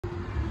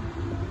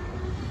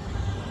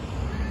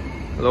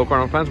Hello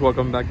Carnival fans,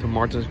 welcome back to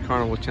Martin's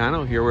Carnival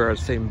channel. Here we are at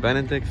St.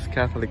 Benedict's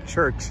Catholic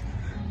Church,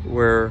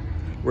 where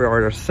we are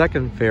at our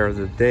second fair of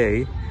the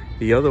day.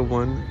 The other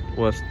one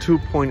was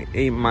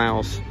 2.8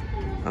 miles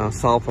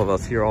south of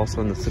us, here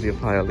also in the city of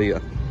Hialeah.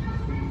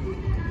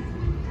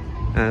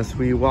 As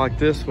we walk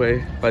this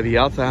way, by the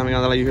outside, I'm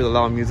gonna let you hear the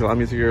loud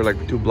music here,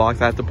 like 2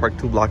 blocks. I have to park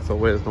 2 blocks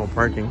away, there's no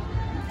parking.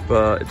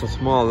 But it's a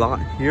small lot.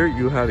 Here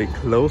you have a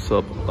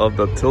close-up of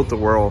the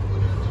Tilt-A-Whirl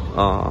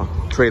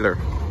trailer.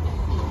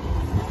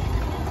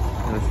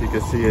 As you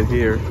can see it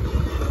here,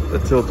 the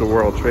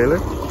Tilt-A-Whirl trailer.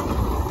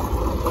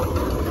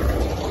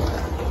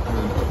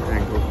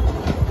 Angle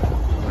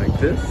like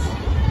this.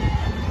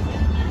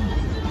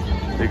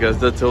 Because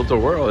the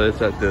Tilt-A-Whirl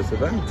is at this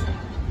event.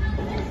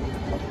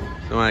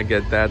 So I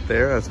get that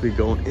there as we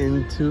go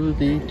into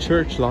the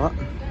church lot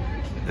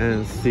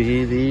and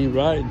see the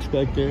rides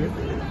back there.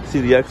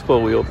 See the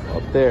expo wheel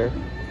up there.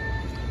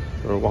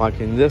 We're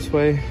walking this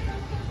way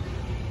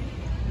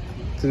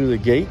through the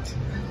gate.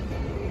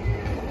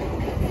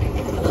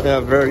 They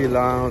have very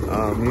loud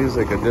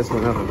music, and this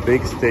one have a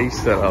big stage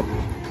set up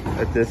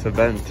at this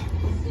event.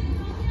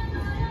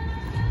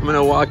 I'm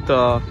gonna walk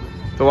to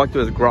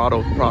this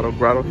grotto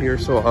here,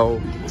 so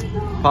I'll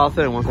pause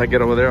it, and once I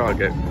get over there, I'll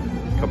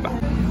come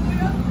back.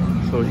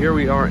 So here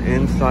we are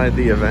inside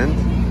the event.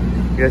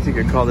 I guess you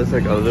could call this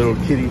like a little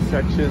kiddie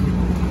section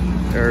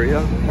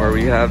area, where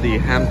we have the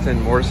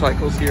Hampton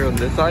motorcycles here on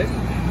this side,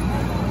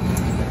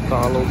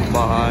 followed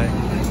by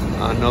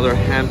another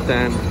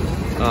Hampton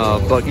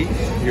buggy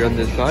here on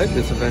this side.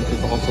 This event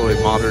is also a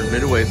modern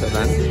Midways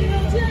event.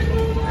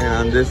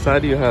 And on this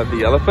side you have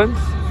the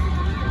elephants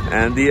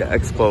and the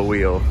expo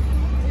wheel.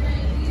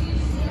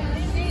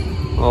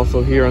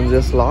 Also here on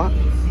this lot,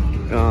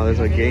 there's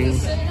a game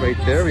right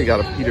there. We got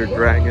a Peter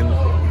Dragon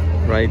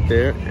right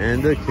there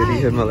and a Kitty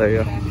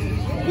Himalaya.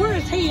 Where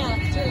is he at?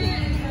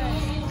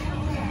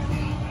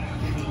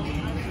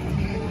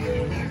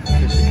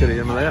 Here's the Kitty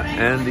Himalaya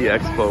and the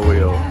expo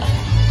wheel.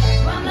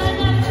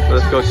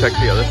 Let's go check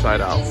the other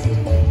side out.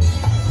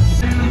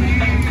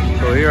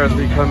 So here as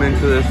we come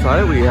into this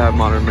side, we have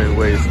modern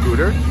Midway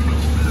scooter.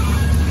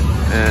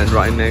 And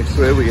right next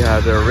to it, we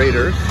have the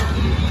Raiders.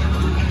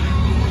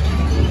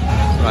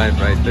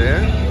 Right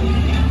there.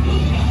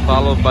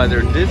 Followed by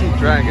their Dizzy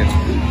Dragon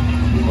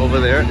over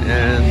there,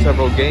 and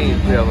several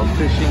games. We have a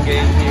fishing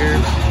game here.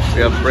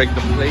 We have Break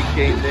the Plate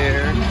game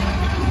there.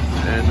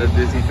 And the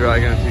Dizzy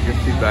Dragon, as you can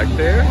see back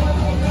there.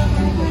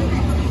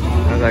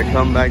 As I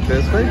come back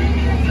this way,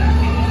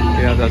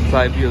 we have that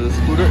side view of the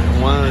scooter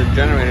and one of the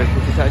generators,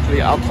 which is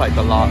actually outside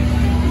the lot,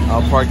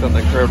 parked on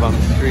the curb on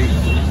the street,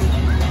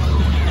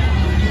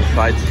 the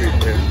side street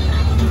there.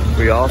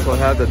 We also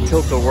have the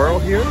Tilt-A-Whirl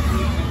here.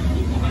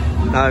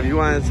 Now, if you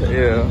want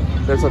to,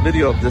 there's a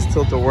video of this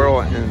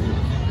Tilt-A-Whirl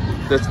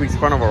in this week's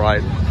carnival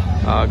ride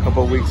a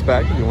couple of weeks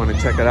back. If you want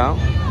to check it out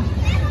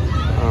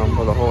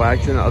for the whole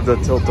action of the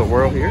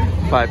Tilt-A-Whirl here.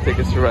 5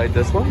 tickets to ride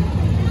this one,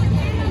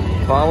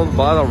 followed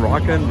by the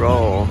Rock and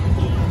Roll.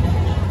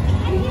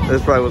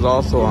 This ride was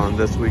also on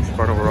this week's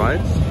carnival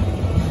rides.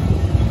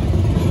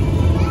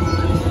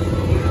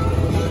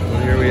 So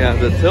here we have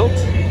the Tilt,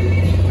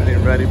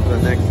 getting ready for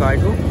the next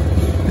cycle.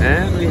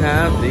 And we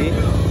have the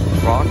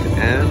Rock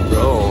and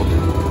Roll.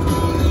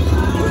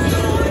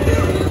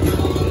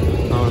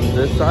 On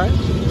this side,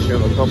 we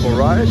have a couple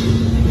rides.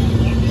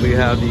 We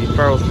have the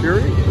Pharaoh's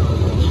Fury.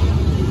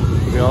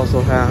 We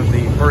also have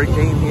the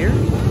Hurricane here.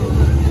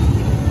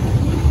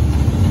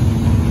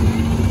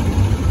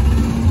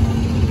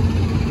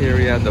 Here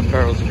we have the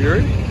Pharaoh's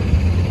Fury,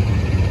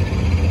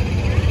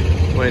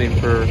 waiting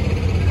for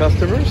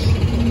customers.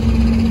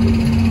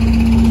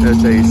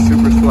 There's a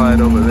super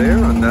slide over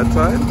there on that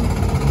side,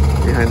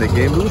 behind the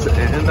game booth,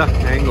 and the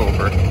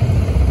Hangover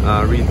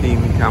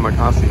rethemed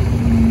Kamikaze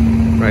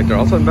right there.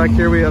 Also back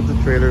here we have the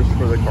trailers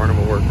for the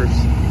carnival workers.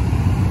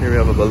 Here we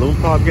have a balloon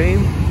pop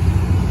game,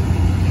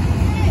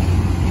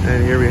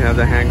 and here we have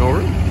the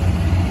Hangover,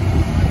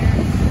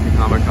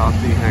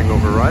 Kamikaze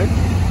Hangover ride.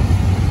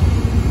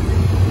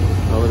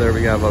 Over there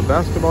we have a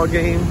basketball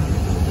game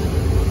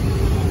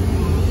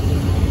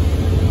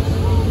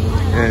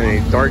and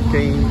a dart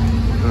game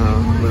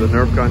with a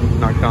Nerf gun,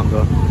 knock down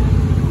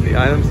the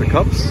items, the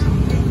cups.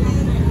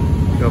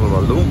 We have a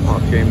balloon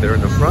pop game there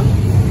in the front,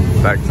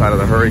 back side of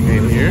the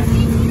Hurricane here.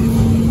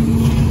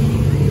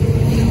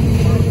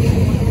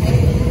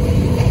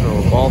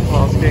 A ball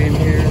toss game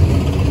here.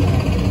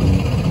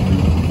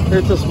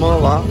 It's a small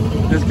lot.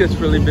 This gets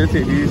really busy.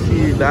 If you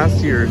see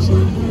last year's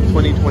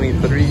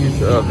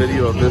 2023's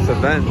video of this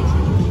event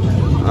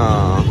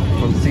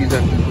from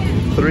season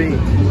 3,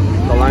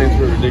 the lines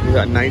were ridiculous.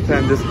 At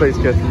nighttime, this place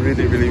gets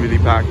really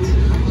packed.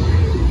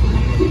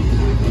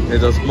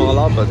 It's a small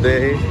lot, but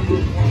they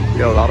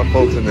get a lot of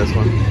folks in this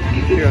one.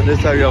 Here on this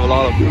side, you have a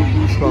lot of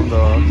boo-boos from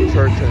the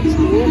church and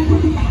school.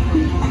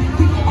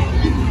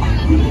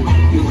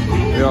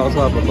 We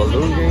also have a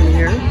balloon game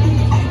here.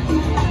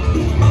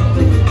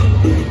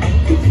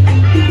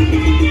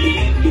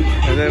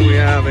 And then we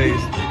have a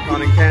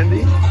cotton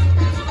candy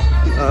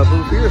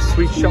booth here,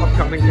 sweet shop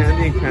cotton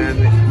candy and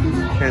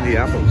candy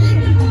apples.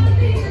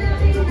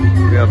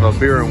 We have a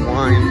beer and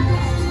wine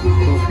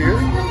booth here,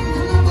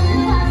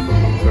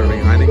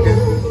 serving Heineken,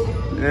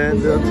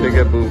 and the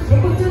ticket booth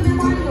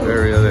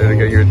area there to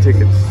get your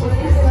tickets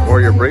or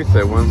your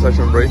bracelet. One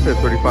session bracelet,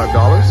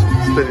 $35.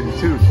 Split in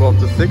two, 12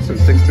 to 6 or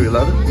 6 to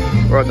 11,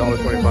 or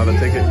 $1.25 a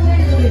ticket.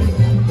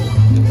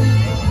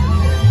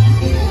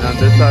 On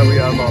this side we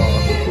have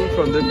food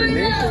from different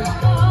nations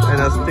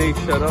and a stage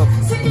set up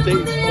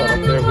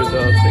there with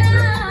a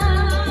singer.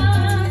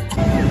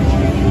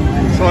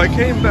 So I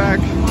came back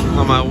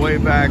on my way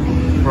back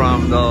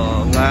from the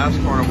last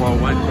carnival I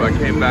went to. I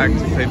came back to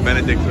St.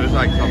 Benedict, so it's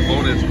like a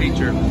bonus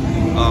feature.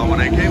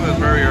 When I came, it was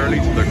very early,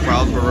 so the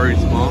crowds were very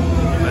small.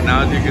 But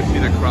now, as you can see,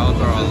 the crowds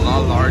are a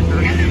lot larger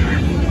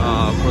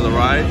for the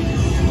ride.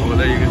 Over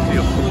there, you can see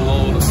a full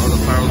load of the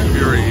Pharaoh's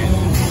Fury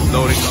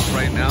loading up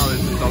right now.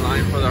 This is the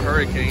line for the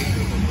Hurricane.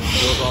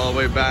 It goes all the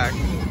way back.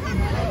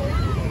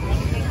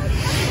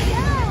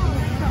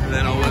 And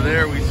then over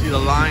there, we see the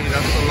line.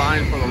 That's the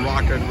line for the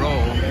Rock and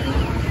Roll.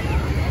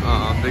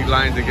 Big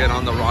line to get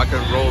on the Rock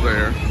and Roll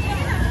there.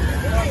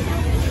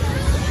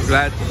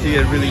 Glad to see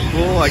it really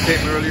full. I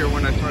came earlier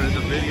when I started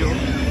the video,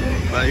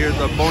 but here's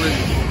a bonus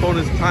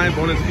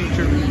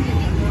feature.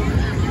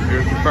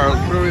 Here's the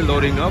Pharaoh's Fury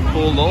loading up,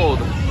 full load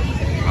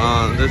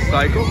on this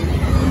cycle.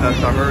 That's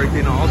the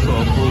Hurricane also,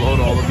 a full load.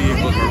 All the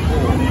vehicles are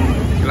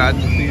full. Glad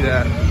to see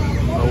that.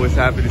 Always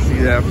happy to see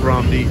that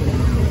from the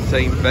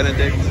St.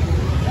 Benedict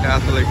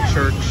Catholic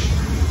Church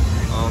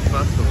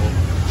Festival.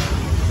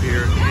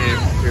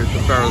 Here's the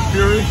Pharaoh's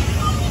Fury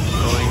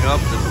going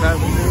up this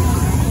avenue,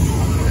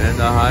 and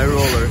the high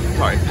roller,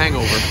 sorry,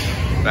 hangover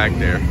back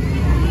there.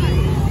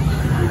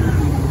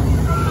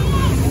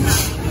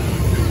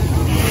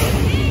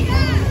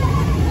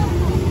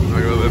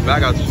 I'll go a little bit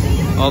back.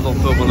 I'll also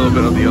film a little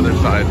bit of the other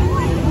side.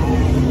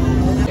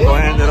 So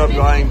I ended up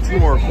buying 2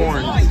 more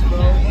corns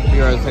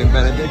here at St.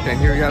 Benedict, and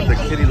here you have the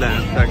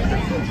Kittyland section.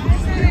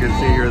 You can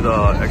see here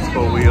the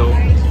expo wheel,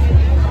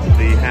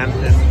 the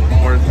Hampton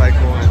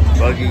motorcycle and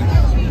buggy,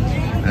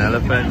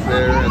 elephants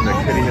there, and the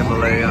Kitty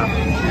Himalaya,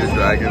 the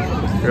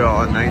dragons. Here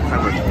all at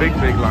nighttime with big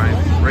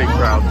lines, great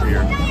crowds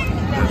here.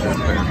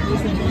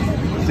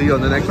 See you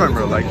on the next one,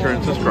 bro. Like, share,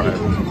 and subscribe.